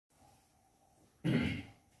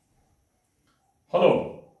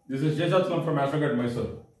Hello, this is Jeshachlam from Afflicted Mercury.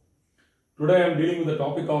 Today I am dealing with the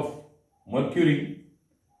topic of mercury,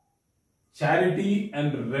 charity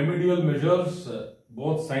and remedial measures,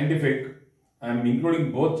 both scientific. I am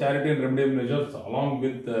including both charity and remedial measures along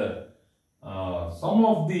with some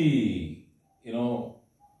of the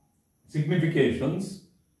significations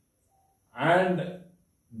and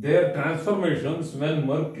their transformations when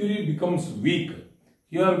mercury becomes weak.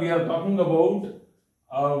 Here we are talking about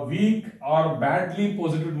weak or badly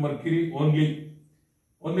positive mercury only.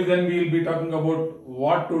 Only then we will be talking about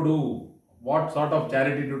what to do, what sort of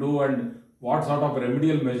charity to do and what sort of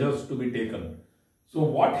remedial measures to be taken. So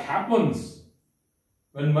what happens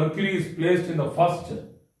when mercury is placed in the first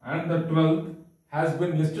and the 12th has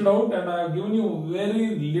been listed out, and I have given you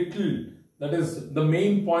very little, that is the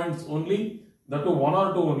main points only, that to one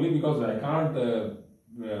or two only, because I can't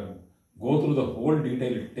go through the whole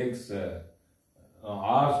detail. It takes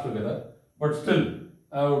hours together, but still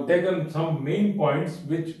I have taken some main points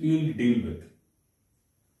which we will deal with.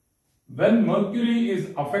 When mercury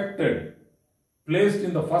is affected, placed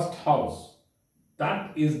in the first house,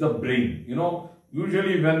 that is the brain.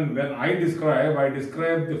 Usually when I describe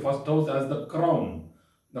the first house as the crown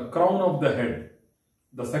of the head,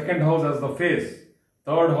 the second house as the face,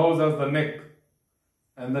 third house as the neck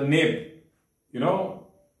and the nape,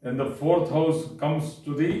 and the fourth house comes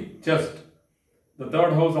to the chest. The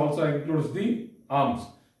third house also includes the arms.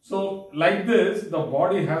 So like this, the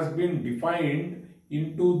body has been defined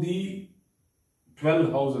into the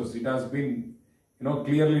 12 houses. It has been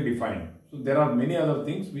clearly defined. So there are many other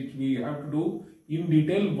things which we have to do in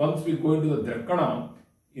detail. Once we go into the Darkana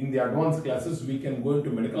in the advanced classes, we can go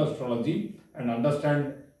into medical astrology and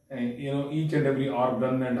understand each and every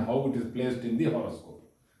organ and how it is placed in the horoscope.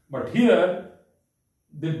 But here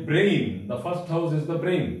the brain, the first house is the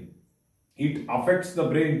brain. It affects the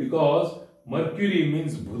brain because mercury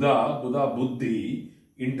means Buddha, buddhi,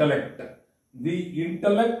 intellect. The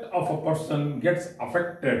intellect of a person gets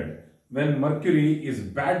affected when mercury is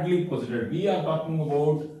badly posited. We are talking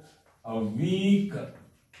about a weak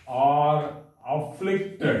or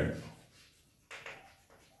afflicted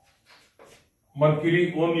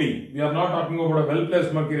mercury only. We are not talking about a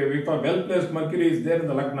well-placed mercury. If a well-placed mercury is there in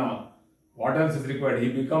the Lagna, what else is required? He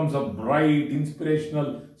becomes a bright,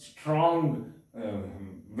 inspirational, strong,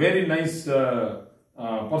 very nice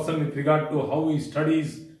person with regard to how he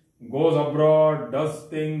studies, goes abroad, does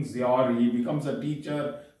things, or he becomes a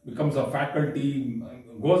teacher, becomes a faculty,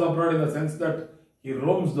 goes abroad in the sense that he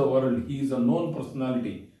roams the world. He is a known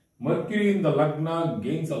personality. Mercury in the Lagna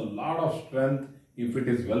gains a lot of strength if it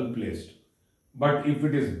is well placed. But if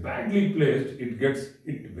it is badly placed, it gets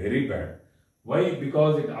it very bad. Why?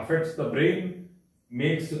 Because it affects the brain,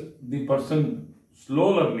 makes the person slow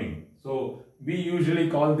learning. So we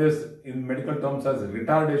usually call this in medical terms as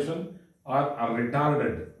retardation or a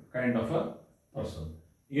retarded kind of a person.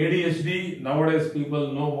 ADHD, nowadays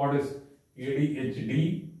people know what is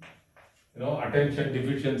ADHD, attention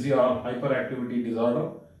deficiency or hyperactivity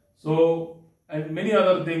disorder. So, and many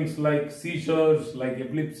other things like seizures, like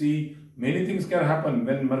epilepsy, many things can happen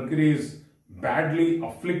when mercury is badly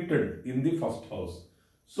afflicted in the first house.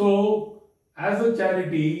 So, as a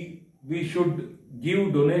charity, we should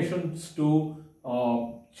give donations to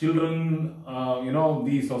children,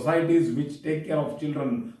 the societies which take care of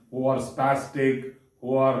children who are spastic,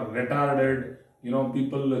 who are retarded,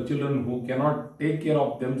 children who cannot take care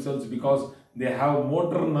of themselves because they have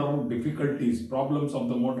motor nerve difficulties, problems of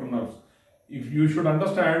the motor nerves. If you should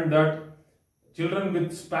understand that children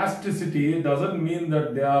with spasticity doesn't mean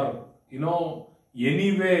that they are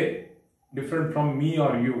anyway different from me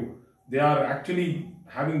or you. They are actually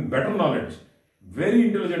having better knowledge, very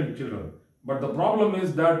intelligent children. But the problem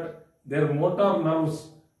is that their motor nerves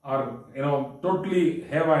are totally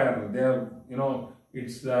haywire. They are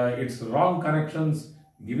it's wrong connections,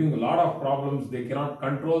 giving a lot of problems. They cannot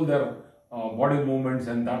control their body movements,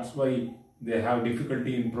 and that's why they have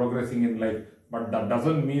difficulty in progressing in life. But that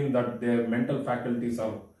doesn't mean that their mental faculties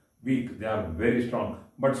are weak. They are very strong.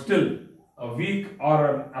 But still, a weak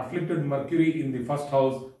or an afflicted mercury in the first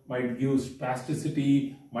house might give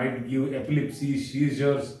spasticity, might give epilepsy,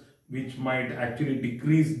 seizures, which might actually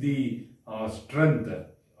decrease the strength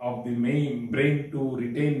of the main brain to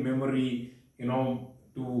retain memory,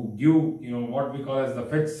 to give, what we call as the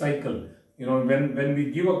fetch cycle.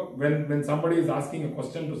 When somebody is asking a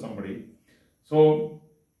question to somebody, so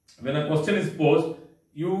when a question is posed,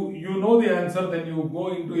 you know the answer, then you go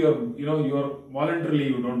into your voluntarily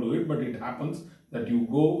you don't do it, but it happens that you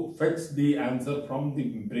go fetch the answer from the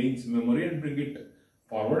brain's memory and bring it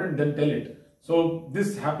forward and then tell it. So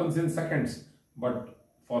this happens in seconds, but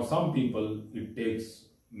For some people, it takes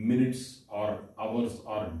minutes or hours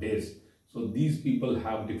or days. So these people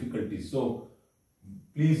have difficulties. So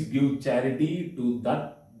please give charity to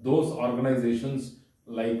those organizations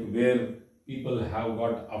like where people have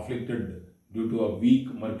got afflicted due to a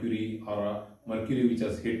weak mercury or a mercury which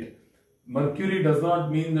has hit. Mercury does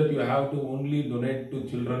not mean that you have to only donate to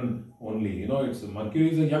children only. You know,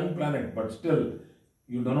 Mercury is a young planet, but still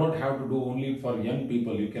you do not have to do only for young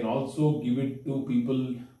people. You can also give it to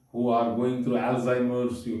people who are going through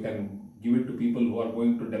Alzheimer's. You can give it to people who are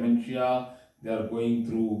going through dementia. They are going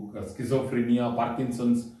through schizophrenia,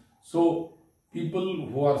 Parkinson's. So people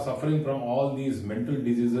who are suffering from all these mental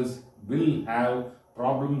diseases will have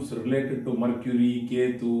problems related to Mercury,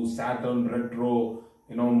 Ketu, Saturn, retro,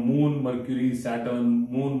 Moon, Mercury,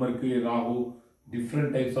 Saturn, Moon, Mercury, Rahu,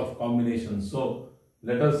 different types of combinations. So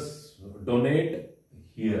let us donate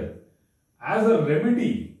here. As a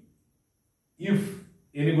remedy, if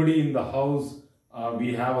anybody in the house,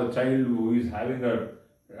 we have a child who is having a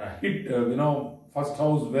hit, first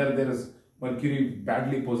house where there is Mercury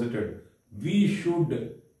badly posited, we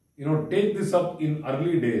should, take this up in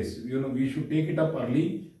early days. We should take it up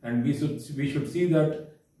early, and we should see that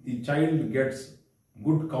the child gets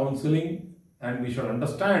good counseling, and we should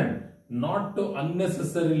understand not to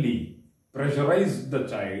unnecessarily pressurize the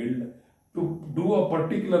child to do a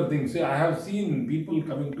particular thing. See, I have seen people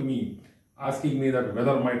coming to me asking me that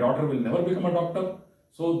whether my daughter will never become a doctor.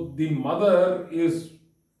 So the mother is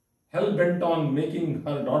hell-bent on making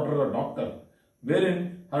her daughter a doctor,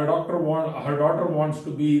 wherein her daughter wants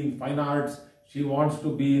to be in fine arts, she wants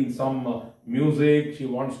to be in some music, she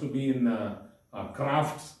wants to be in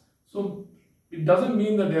crafts. So it doesn't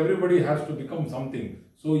mean that everybody has to become something.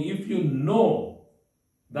 So if you know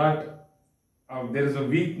that there is a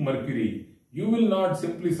weak Mercury, you will not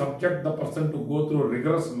simply subject the person to go through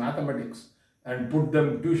rigorous mathematics and put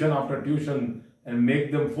them tuition after tuition and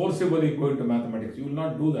make them forcibly go into mathematics. You will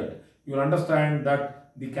not do that. You will understand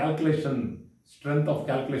that the strength of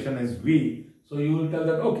calculation is weak. So you will tell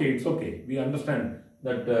that, okay, it's okay. We understand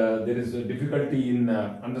that there is a difficulty in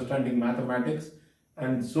understanding mathematics.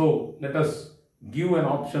 And so let us give an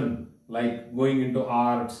option like going into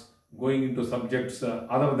arts, going into subjects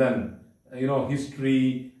other than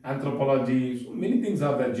history, anthropology. So many things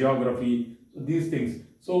are there, geography, so these things.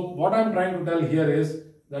 So what I am trying to tell here is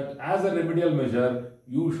that as a remedial measure,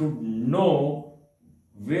 you should know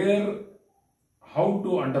how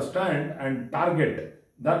to understand and target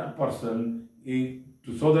that person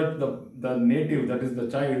so that the native, that is the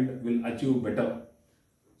child, will achieve better.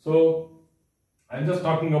 So I am just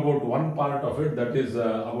talking about one part of it, that is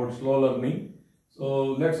about slow learning. So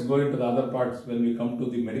let's go into the other parts when we come to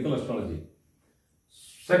the medical astrology.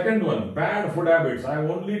 Second one, bad food habits. I have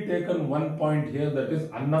only taken one point here, that is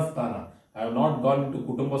Annasthana. I have not gone into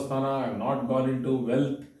Kutumbasthana, I have not gone into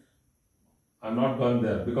wealth. I have not gone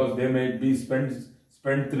there because they may be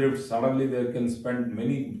spendthrifts. Suddenly they can spend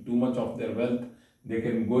too much of their wealth. They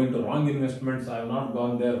can go into wrong investments. I have not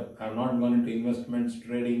gone there. I have not gone into investments,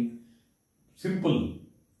 trading. Simple.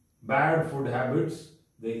 Bad food habits.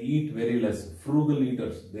 They eat very less. Frugal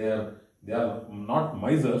eaters. They are not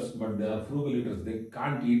misers, but they are frugal eaters. They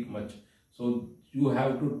can't eat much. So you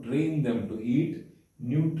have to train them to eat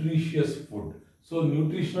nutritious food. So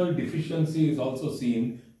nutritional deficiency is also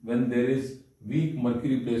seen when there is weak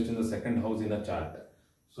Mercury placed in the second house in a chart.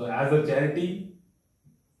 So as a charity,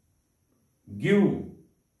 give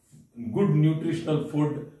good nutritional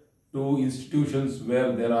food to institutions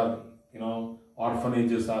where there are,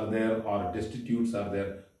 orphanages are there or destitutes are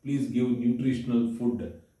there. Please give nutritional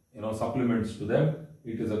food, supplements to them.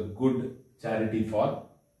 It is a good charity for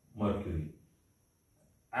Mercury.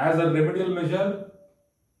 As a remedial measure,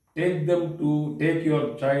 take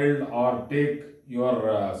your child or take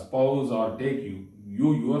your spouse or take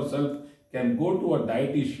you yourself can go to a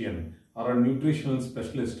dietitian or a nutritional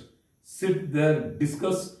specialist. Sit there,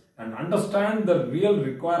 discuss and understand the real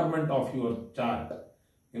requirement of your chart.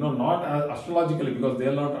 Not astrologically, because they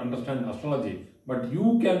will not understand astrology, but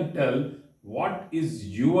you can tell what is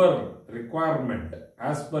your requirement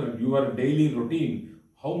as per your daily routine,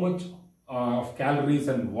 how much of calories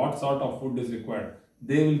and what sort of food is required.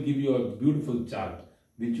 They will give you a beautiful chart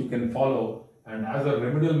which you can follow, and as a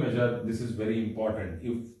remedial measure, this is very important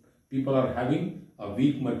if people are having a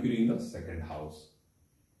weak Mercury in the second house.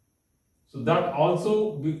 So that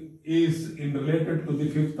also is related to the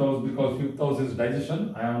fifth house, because fifth house is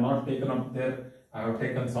digestion. I have not taken up there. I have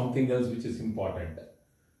taken something else which is important.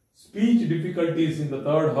 Speech difficulties in the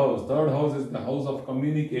third house. Third house is the house of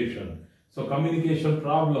communication. So communication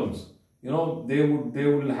problems. They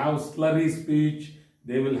will have slurry speech.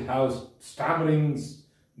 They will have stammerings.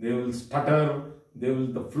 they will stutter,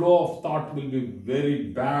 the flow of thought will be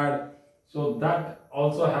very bad. So that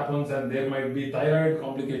also happens, and there might be thyroid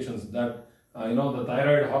complications that, the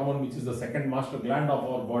thyroid hormone, which is the second master gland of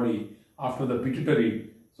our body after the pituitary.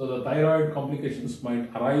 So the thyroid complications might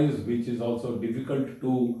arise, which is also difficult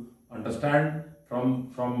to understand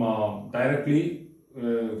from directly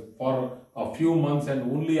for a few months, and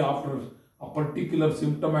only after a particular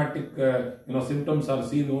symptomatic symptoms are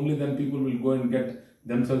seen, only then people will go and get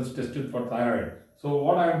themselves tested for thyroid. So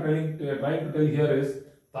what I am trying to tell here is,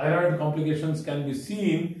 thyroid complications can be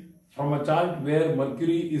seen from a chart where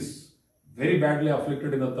Mercury is very badly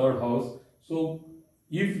afflicted in the third house. So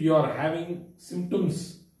if you are having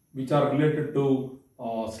symptoms which are related to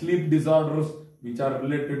sleep disorders, which are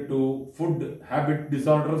related to food habit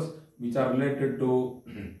disorders, which are related to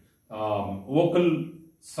vocal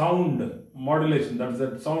sound modulation,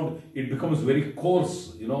 that sound, it becomes very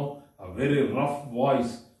coarse, a very rough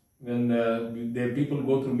voice when the people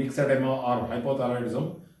go through myxedema or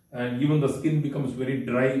hypothyroidism, and even the skin becomes very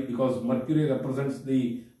dry, because Mercury represents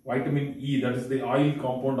the vitamin E, that is the oil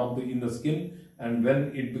compound in the skin, and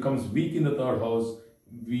when it becomes weak in the third house,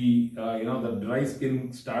 the dry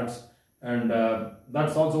skin starts, and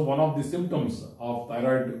that's also one of the symptoms of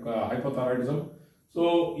hypothyroidism.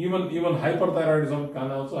 So even hyperthyroidism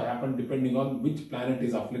can also happen depending on which planet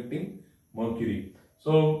is afflicting Mercury.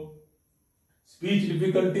 So speech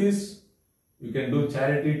difficulties, you can do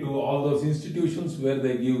charity to all those institutions where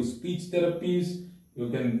they give speech therapies. You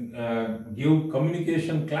can give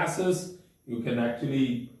communication classes. You can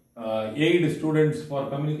actually aid students for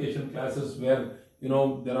communication classes where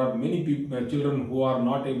there are many children who are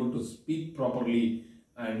not able to speak properly,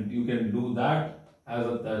 and you can do that as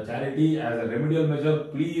a charity, as a remedial measure.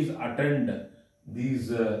 Please attend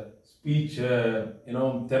these speech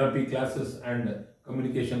therapy classes and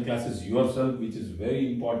communication classes yourself, which is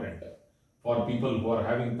very important for people who are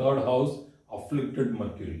having third house afflicted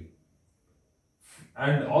Mercury.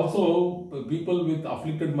 And also people with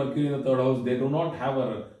afflicted Mercury in the third house, they do not have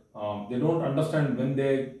they don't understand when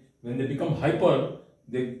they become hyper,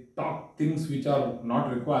 they talk things which are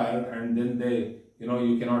not required, and then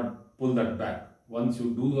you cannot pull that back. Once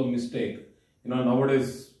you do the mistake,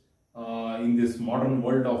 nowadays in this modern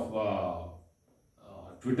world of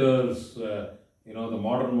Twitters, the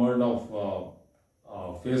modern world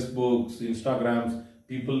of Facebooks, Instagrams,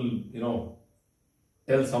 people,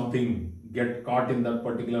 tell something, get caught in that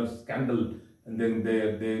particular scandal, and then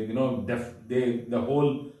the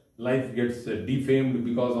whole life gets defamed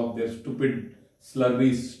because of their stupid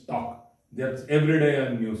sluggish talk. That's every day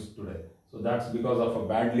on news today. So that's because of a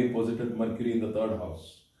badly posited Mercury in the third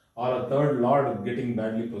house, or a third lord getting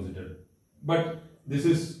badly posited. But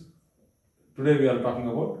today we are talking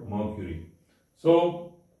about Mercury.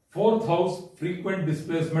 So fourth house, frequent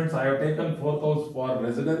displacements. I have taken fourth house for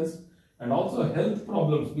residence and also health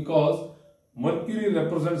problems, because Mercury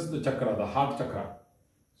represents the chakra, the heart chakra.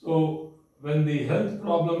 So when the health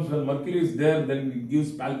problems, when Mercury is there, then it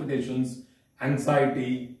gives palpitations,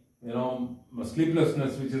 anxiety,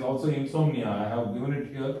 sleeplessness, which is also insomnia. I have given it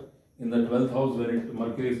here in the 12th house where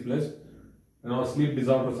Mercury is placed. Sleep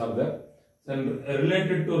disorders are there. And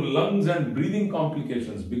related to lungs and breathing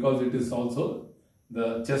complications, because it is also,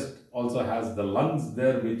 the chest also has the lungs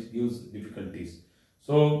there, which gives difficulties.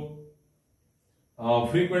 So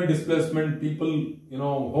frequent displacement, people,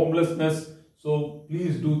 homelessness. So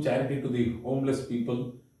please do charity to the homeless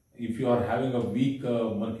people. If you are having a weak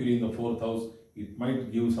Mercury in the fourth house, it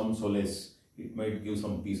might give some solace. It might give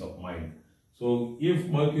some peace of mind. So if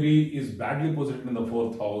Mercury is badly positioned in the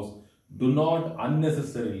fourth house, do not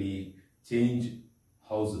unnecessarily change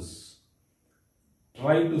houses.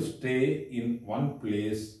 Try to stay in one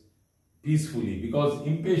place peacefully, because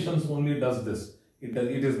impatience only does this. It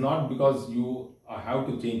is not because you have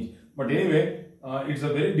to change. But anyway, it's a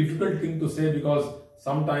very difficult thing to say, because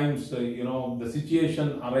sometimes the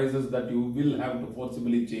situation arises that you will have to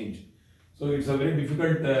forcibly change. So it's a very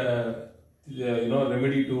difficult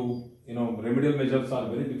remedy to remedial measures are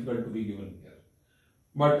very difficult to be given here.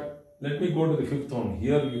 But let me go to the fifth one.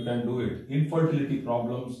 Here you can do it. Infertility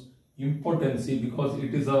problems, impotency, because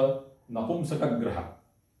it is a Napumsaka Graha,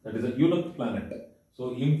 that is a eunuch planet.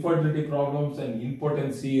 So infertility problems and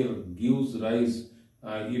impotency gives rise.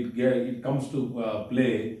 It comes to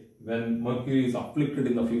play when Mercury is afflicted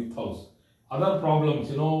in the fifth house. Other problems,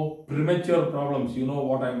 premature problems,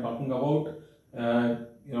 what I am talking about.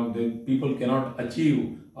 The people cannot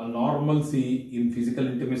achieve a normalcy in physical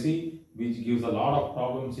intimacy, which gives a lot of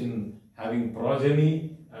problems in having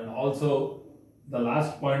progeny. And also the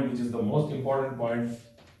last point, which is the most important point,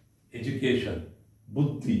 education.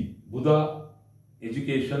 Buddhi, Buddha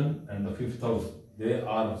education and the fifth house, they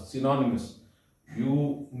are synonymous.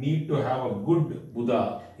 You need to have a good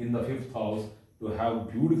Buddha in the fifth house to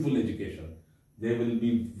have beautiful education. They will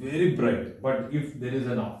be very bright. But if there is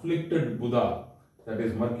an afflicted Buddha, that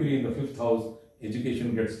is Mercury in the fifth house,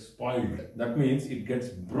 education gets spoiled. That means it gets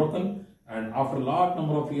broken, and after a large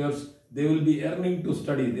number of years, they will be yearning to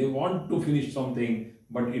study. They want to finish something,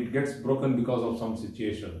 but it gets broken because of some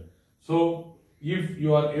situation. So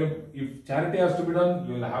if charity has to be done,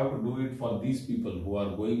 you will have to do it for these people who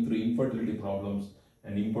are going through infertility problems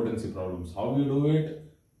and impotency problems. How you do it?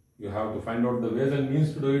 You have to find out the ways and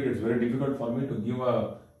means to do it. It's very difficult for me to give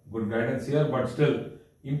a good guidance here, but still,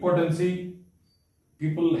 impotency,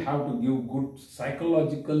 people have to give good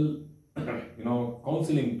psychological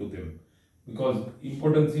counseling to them, because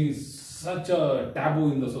impotency is such a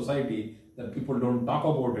taboo in the society that people don't talk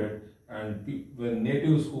about it, and when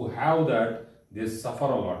natives who have that, they suffer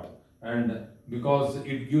a lot, and because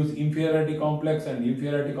it gives inferiority complex, and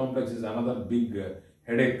inferiority complex is another big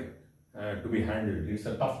headache to be handled. It's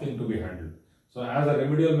a tough thing to be handled. So as a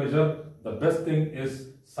remedial measure, the best thing is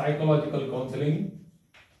psychological counseling.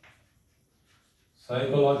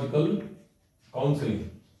 Psychological counseling.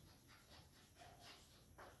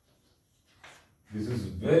 This is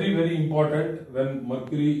very, very important when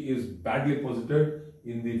Mercury is badly posited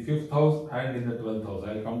in the 5th house and in the 12th house.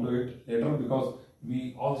 I will come to it later, because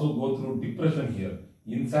we also go through depression here,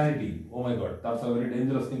 insanity. Oh my God, that's a very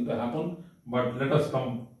dangerous thing to happen. But let us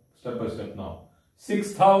come step by step now.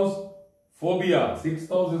 6th house, phobia. 6th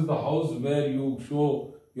house is the house where you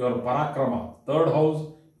show your parakrama. 3rd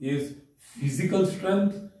house is physical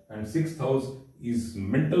strength, and 6th house is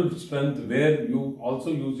mental strength, where you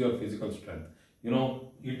also use your physical strength.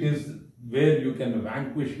 It is where you can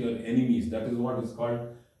vanquish your enemies. That is what is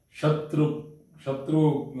called Shatru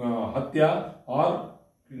Hatya or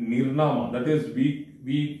Nirnama. That is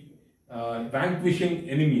we vanquishing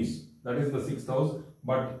enemies. That is the 6th house.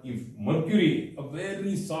 But if Mercury, a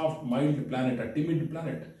very soft, mild planet, a timid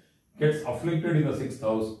planet, gets afflicted in the 6th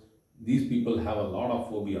house, these people have a lot of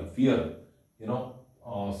phobia, fear,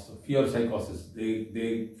 fear psychosis.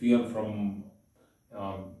 They fear from,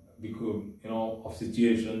 of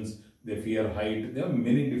situations. They fear height. There are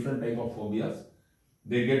many different type of phobias.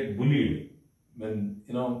 They get bullied. When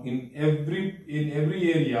in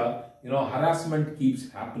every area, harassment keeps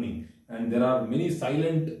happening, and there are many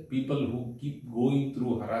silent people who keep going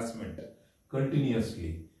through harassment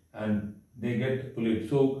continuously, and they get bullied.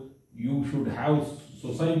 So you should have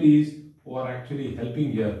societies who are actually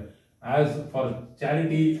helping here. As for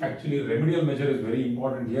charity, actually remedial measure is very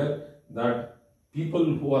important here, that people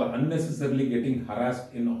who are unnecessarily getting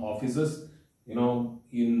harassed in offices,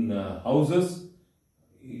 in houses,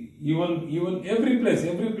 even every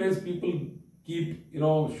place people keep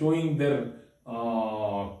showing their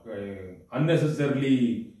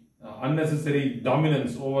unnecessary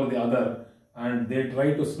dominance over the other, and they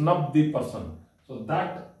try to snub the person. So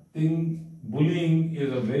that thing, bullying,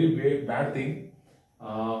 is a very bad thing.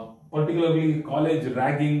 Particularly college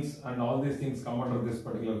raggings and all these things come under this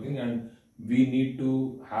particular thing, and we need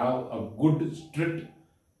to have a good strict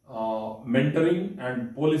mentoring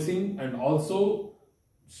and policing, and also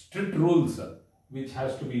strict rules which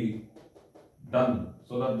has to be done,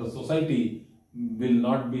 so that the society will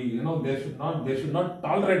not be, they should not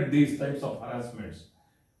tolerate these types of harassments.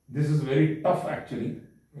 This is very tough actually.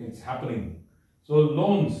 It's happening. So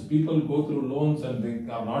loans, people go through loans and they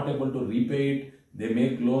are not able to repay it. They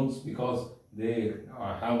make loans because they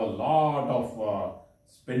have a lot of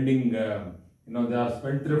spending, they are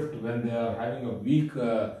spendthrift when they are having a weak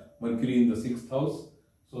Mercury in the 6th house.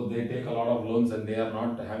 So they take a lot of loans and they are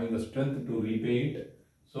not having the strength to repay it.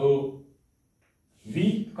 So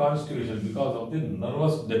weak constitution because of the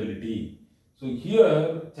nervous debility. So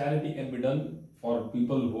here charity can be done for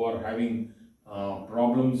people who are having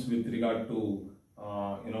problems with regard to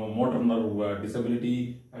motor nerve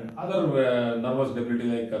disability and other nervous debility,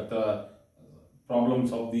 like the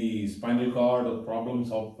problems of the spinal cord, or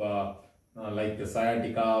problems of like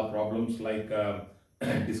sciatica, problems like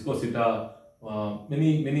discosita,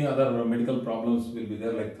 many other medical problems will be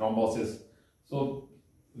there, like thrombosis. So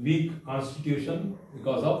weak constitution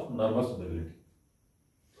because of nervous debility.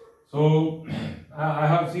 So I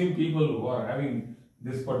have seen people who are having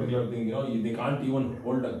this particular thing, they can't even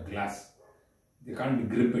hold a glass. They can't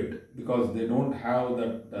grip it because they don't have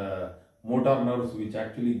that motor nerves which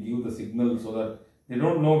actually give the signal, so that they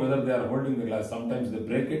don't know whether they are holding the glass. Sometimes they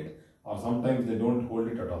break it, or sometimes they don't hold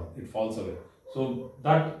it at all. It falls away. So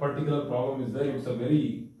that particular problem is there. It's a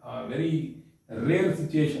very rare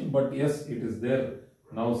situation, but yes, it is there.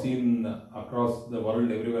 now seen across the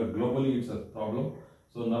world, everywhere, globally it's a problem.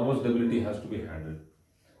 So nervous debility has to be handled.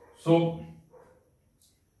 So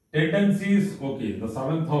tendencies, okay, the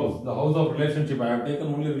 7th house, the house of relationship, I have taken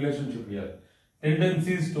only relationship here.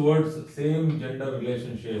 Tendencies towards same gender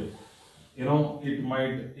relationship,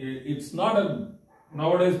 it's not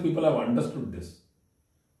nowadays people have understood this,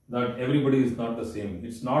 that everybody is not the same.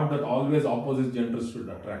 It's not that always opposite genders should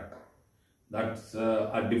attract. That's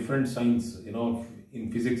a different science,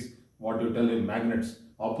 in physics, what you tell in magnets,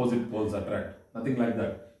 opposite poles attract. Nothing like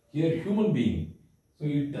that. Here, human being. So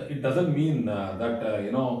it doesn't mean that,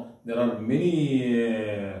 there are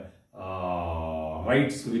many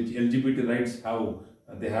rights which LGBT rights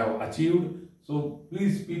they have achieved. So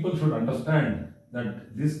please, people should understand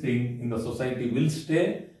that this thing in the society will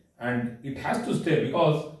stay, and it has to stay,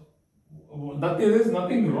 because there is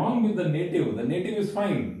nothing wrong with the native. The native is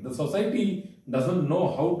fine. The society doesn't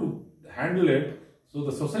know how to handle it. So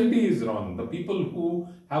the society is wrong. The people who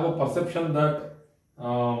have a perception that,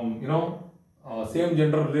 same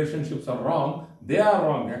gender relationships are wrong, they are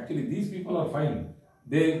wrong. Actually, these people are fine.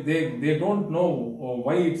 They don't know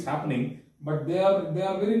why it's happening, but they are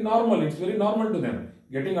very normal. It's very normal to them.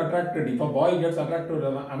 Getting attracted. If a boy gets attracted to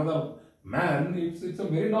another man, it's a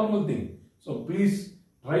very normal thing. So please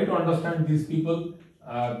try to understand these people.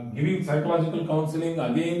 Giving psychological counseling,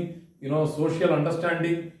 again, social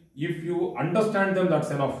understanding. If you understand them,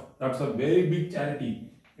 that's enough. That's a very big charity.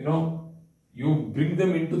 You bring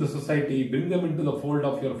them into the society, bring them into the fold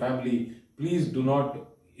of your family. Please do not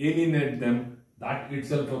alienate them. That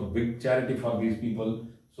itself a big charity for these people.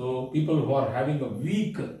 So people who are having a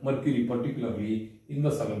weak Mercury, particularly in the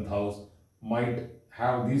 7th house, might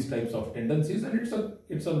have these types of tendencies, and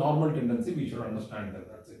it's a normal tendency. We should understand that.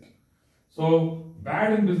 That's it. So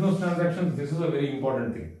bad in business transactions, this is a very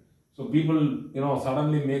important thing. So people,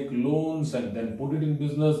 suddenly make loans and then put it in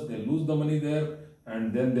business, they lose the money there,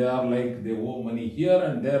 and then they are like, they owe money here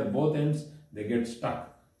and there, both ends, they get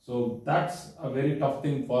stuck. So that's a very tough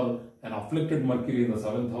thing for an afflicted Mercury in the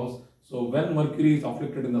 7th house. So when Mercury is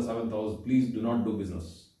afflicted in the 7th house, please do not do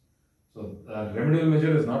business. So remedial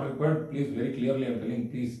measure is not required. Please, very clearly I am telling,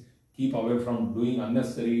 please keep away from doing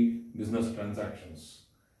unnecessary business transactions.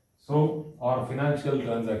 So, or financial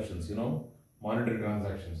transactions, monetary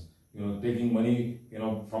transactions. Taking money,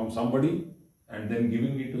 from somebody and then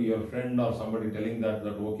giving it to your friend or somebody, telling that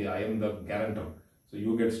okay, I am the guarantor. So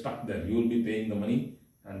you get stuck there. You will be paying the money,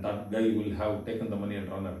 and that guy will have taken the money and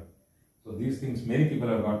run away. So these things, many people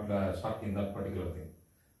have got stuck in that particular thing.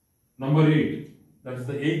 Number 8, that is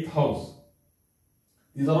the 8th house.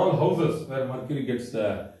 These are all houses where Mercury gets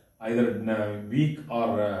either weak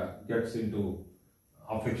or gets into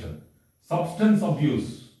affliction. Substance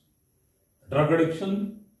abuse, drug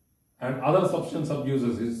addiction, and other substance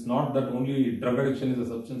abuses. It's not that only drug addiction is a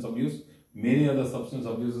substance abuse. Many other substance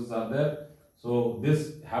abuses are there. So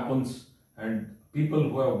this happens, and people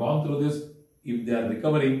who have gone through this, if they are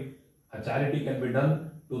recovering, a charity can be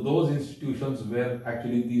done to those institutions where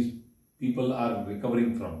actually these people are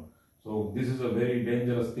recovering from. So this is a very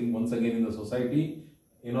dangerous thing once again in the society.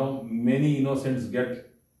 Many innocents get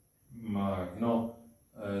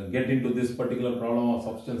into this particular problem of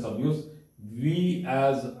substance abuse. We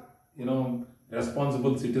as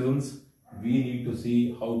responsible citizens, we need to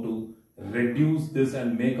see how to reduce this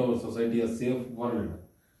and make our society a safe world.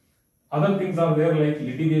 Other things are there, like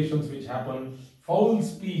litigations which happen, foul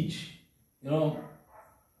speech,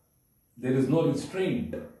 there is no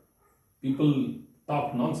restraint. People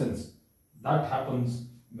talk nonsense. That happens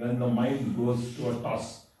when the mind goes to a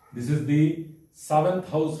toss. This is the 7th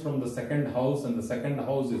house from the 2nd house, and the 2nd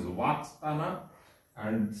house is Vaksthana,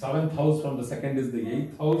 and 7th house from the 2nd is the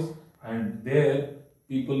 8th house, and there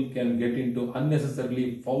people can get into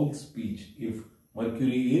unnecessarily foul speech if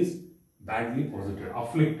Mercury is badly positive,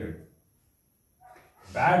 afflicted.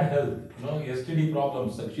 Bad health, STD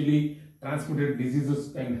problems, sexually transmitted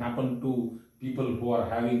diseases can happen to people who are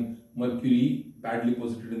having Mercury badly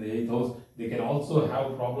posited in the 8th house. They can also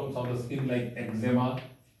have problems on the skin like eczema,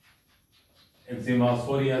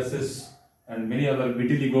 psoriasis, and many other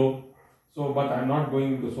vitiligo. So, but I am not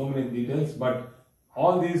going into so many details, but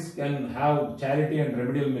all these can have charity and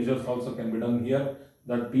remedial measures also can be done here,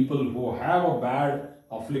 that people who have a bad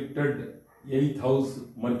afflicted 8th house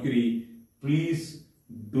Mercury, please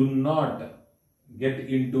do not get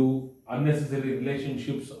into unnecessary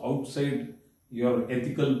relationships outside your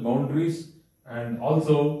ethical boundaries, and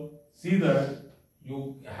also see that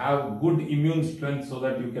you have good immune strength so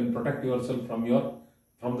that you can protect yourself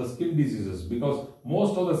from the skin diseases, because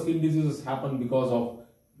most of the skin diseases happen because of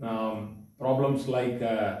problems like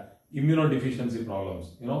immunodeficiency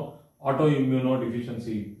problems.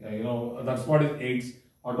 autoimmunodeficiency. That's what is AIDS,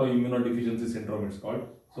 autoimmunodeficiency syndrome it's called.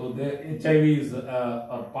 So the HIV is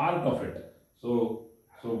a part of it. So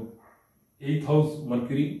 8th house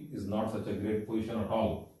Mercury is not such a great position at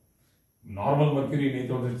all. Normal Mercury in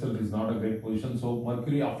 8th house itself is not a great position. So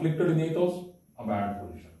Mercury afflicted in 8th house, a bad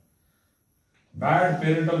position. Bad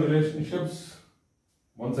parental relationships.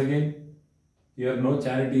 Once again, here no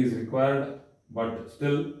charity is required, but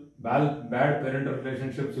still bad parental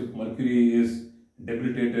relationships if Mercury is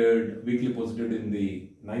debilitated, weakly posited in the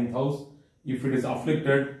 9th house. If it is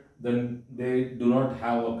afflicted, then they do not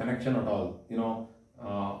have a connection at all.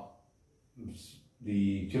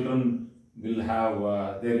 The children will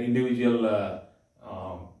have their individual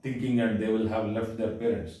thinking, and they will have left their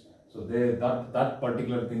parents. So that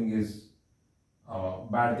particular thing is a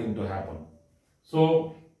bad thing to happen.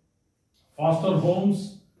 So foster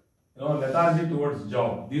homes, lethargy towards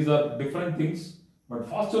job. These are different things, but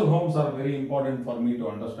foster homes are very important for me to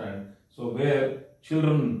understand. So where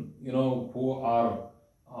children, who are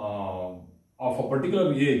of a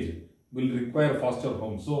particular age will require foster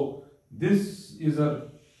homes. So this is a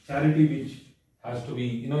charity which has to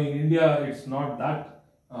be, in India it's not that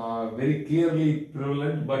very clearly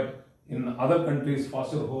prevalent, but in other countries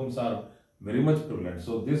foster homes are very much prevalent.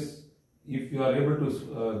 So this, if you are able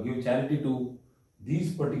to give charity to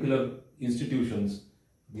these particular institutions,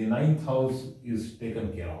 the 9th house is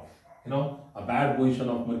taken care of. A bad position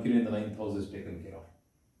of Mercury in the 9th house is taken care of.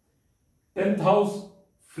 10th house,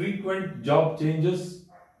 frequent job changes,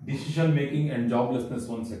 decision making and joblessness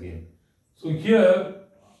once again. So here,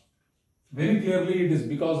 very clearly it is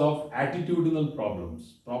because of attitudinal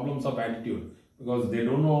problems of attitude, because they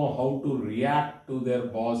don't know how to react to their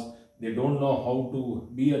boss, they don't know how to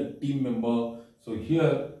be a team member. So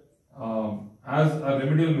here, as a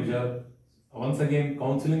remedial measure, once again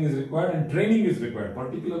counseling is required and training is required,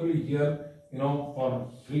 particularly here, for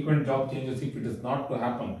frequent job changes. If it is not to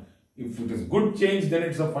happen, if it is good change, then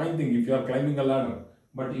it's a fine thing if you are climbing a ladder.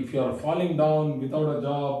 But if you are falling down without a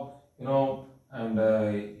job, and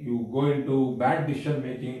you go into bad decision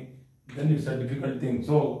making, then it's a difficult thing.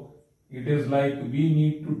 So it is like we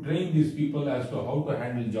need to train these people as to how to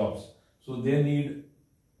handle jobs. So they need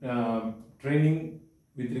training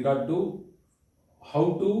with regard to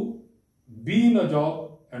how to be in a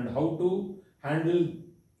job and how to handle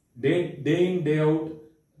day in, day out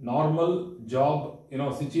normal job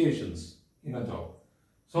situations in a job.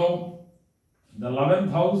 So the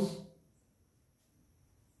 11th house,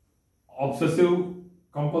 obsessive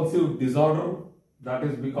compulsive disorder. That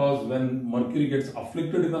is because when Mercury gets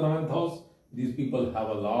afflicted in the 11th house, these people have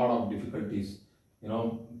a lot of difficulties.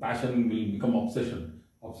 Passion will become obsession.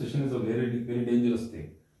 Obsession is a very, very dangerous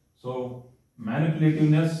thing. So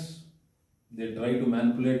manipulativeness, they try to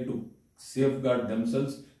manipulate to safeguard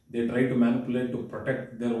themselves. They try to manipulate to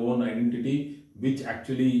protect their own identity, which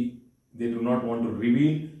actually they do not want to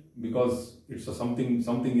reveal because it's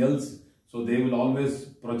something else. So they will always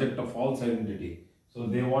project a false identity. So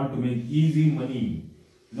they want to make easy money.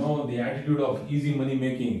 The attitude of easy money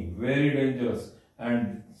making, very dangerous.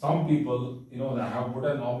 And some people, they have put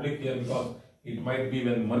an oblique here because it might be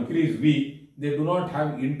when Mercury is weak, they do not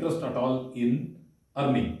have interest at all in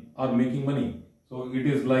earning or making money. So it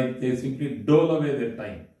is like they simply dole away their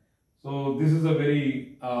time. So this is a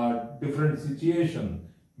very different situation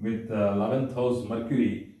with 11th house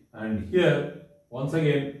Mercury. And here, once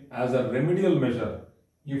again, as a remedial measure,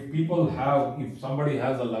 if somebody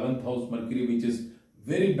has 11th house Mercury which is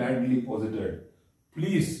very badly posited,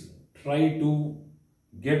 please try to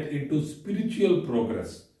get into spiritual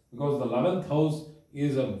progress, because the 11th house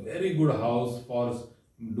is a very good house for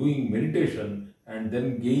doing meditation and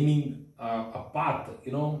then gaining a path,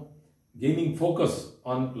 gaining focus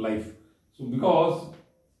on life. So because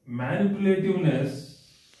manipulativeness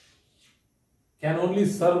can only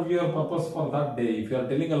serve your purpose for that day. If you are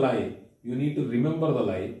telling a lie, you need to remember the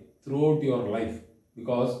lie throughout your life,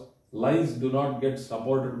 because lies do not get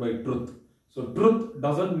supported by truth. So truth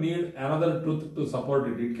doesn't need another truth to support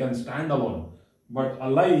it. It can stand alone. But a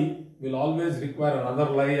lie will always require another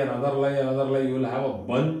lie, another lie, another lie. You will have a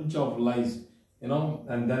bunch of lies,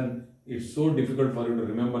 and then it's so difficult for you to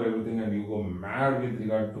remember everything and you go mad with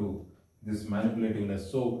regard to this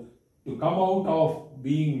manipulativeness. So to come out of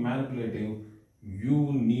being manipulative,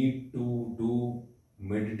 you need to do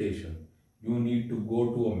meditation. You need to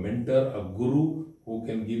go to a mentor, a guru who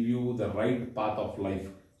can give you the right path of life.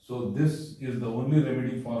 So this is the only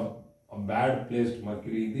remedy for a bad placed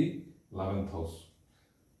Mercury in the 11th house.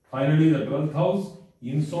 Finally, the 12th house,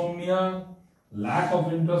 insomnia, lack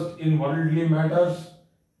of interest in worldly matters,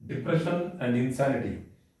 depression and insanity.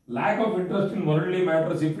 Lack of interest in worldly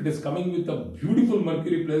matters, if it is coming with a beautiful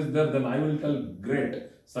Mercury placed there, then I will tell great.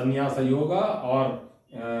 Sannyasa yoga or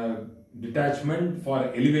detachment for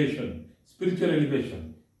elevation, spiritual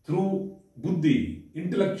elevation through buddhi,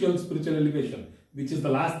 intellectual spiritual elevation, which is the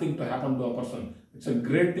last thing to happen to a person. It's a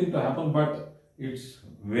great thing to happen, but it's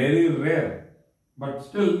very rare. But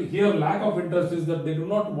still, here lack of interest is that they do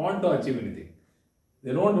not want to achieve anything.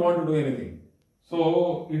 They don't want to do anything.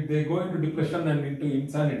 So if they go into depression and into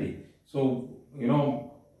insanity. So,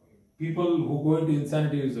 people who go into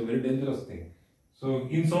insanity is a very dangerous thing. So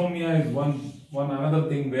insomnia is one another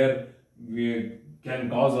thing where we can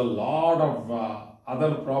cause a lot of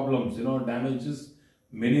other problems, damages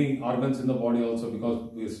many organs in the body also,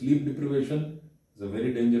 because sleep deprivation is a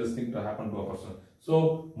very dangerous thing to happen to a person.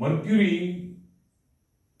 So Mercury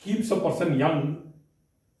keeps a person young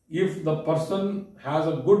if the person has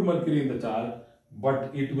a good Mercury in the chart,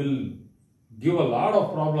 but it will give a lot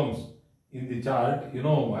of problems in the chart.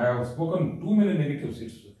 I have spoken too many negatives.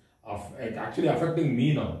 It's actually affecting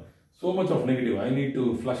me now. So much of negative. I need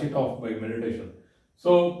to flush it off by meditation.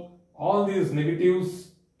 So all these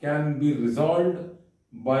negatives can be resolved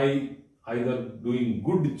by either doing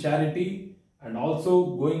good charity and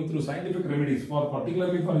also going through scientific remedies.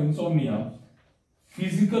 Particularly for insomnia,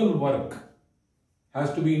 physical work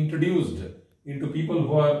has to be introduced into people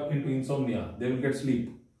who are into insomnia. They will get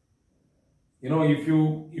sleep. If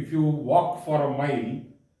you walk for a mile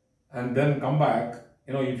and then come back,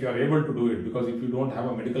 if you are able to do it, because if you don't have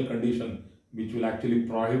a medical condition which will actually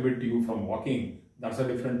prohibit you from walking, that's a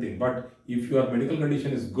different thing. But if your medical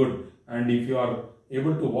condition is good and if you are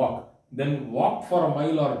able to walk, then walk for a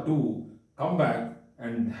mile or two, come back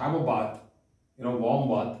and have a bath, warm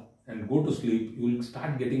bath, and go to sleep. You will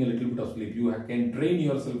start getting a little bit of sleep. You can train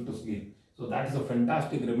yourself to sleep. So that is a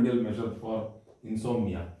fantastic remedial measure for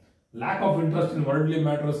insomnia. Lack of interest in worldly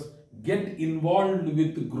matters. Get involved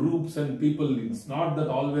with groups and people. It's not that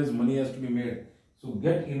always money has to be made. So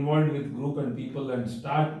get involved with group and people and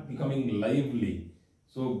start becoming lively.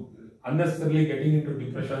 So unnecessarily getting into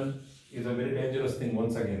depression is a very dangerous thing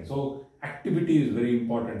once again. So activity is very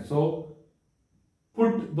important. So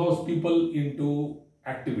put those people into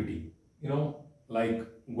activity, like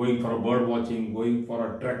going for a bird watching, going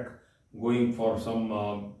for a trek, going for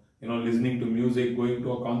some, listening to music, going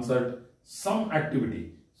to a concert, some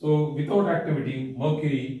activity. So without activity,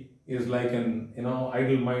 Mercury is like an,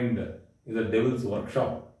 idle mind is a devil's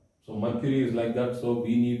workshop. So Mercury is like that. So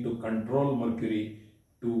we need to control Mercury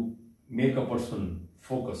to make a person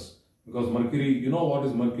focus. Because Mercury, what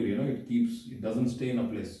is Mercury? It doesn't stay in a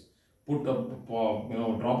place. Put a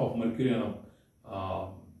drop of Mercury on a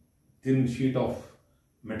thin sheet of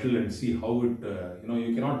metal and see how it,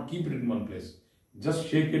 you cannot keep it in one place. Just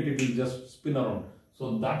shake it, it will just spin around.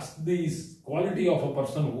 So that's the quality of a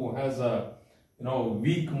person who has a,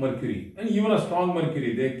 weak Mercury and even a strong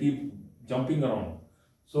Mercury. They keep jumping around.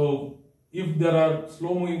 So if there are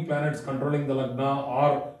slow moving planets controlling the Lagna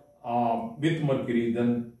or with Mercury,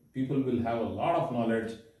 then people will have a lot of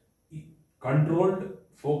knowledge, controlled,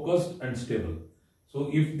 focused and stable. So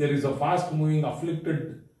if there is a fast moving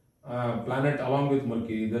afflicted planet along with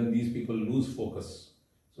Mercury, then these people lose focus.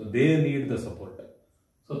 So they need the support.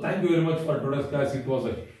 So thank you very much for today's class. It was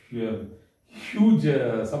a huge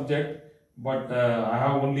subject, but I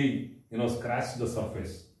have only scratched the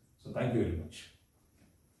surface. So thank you very much.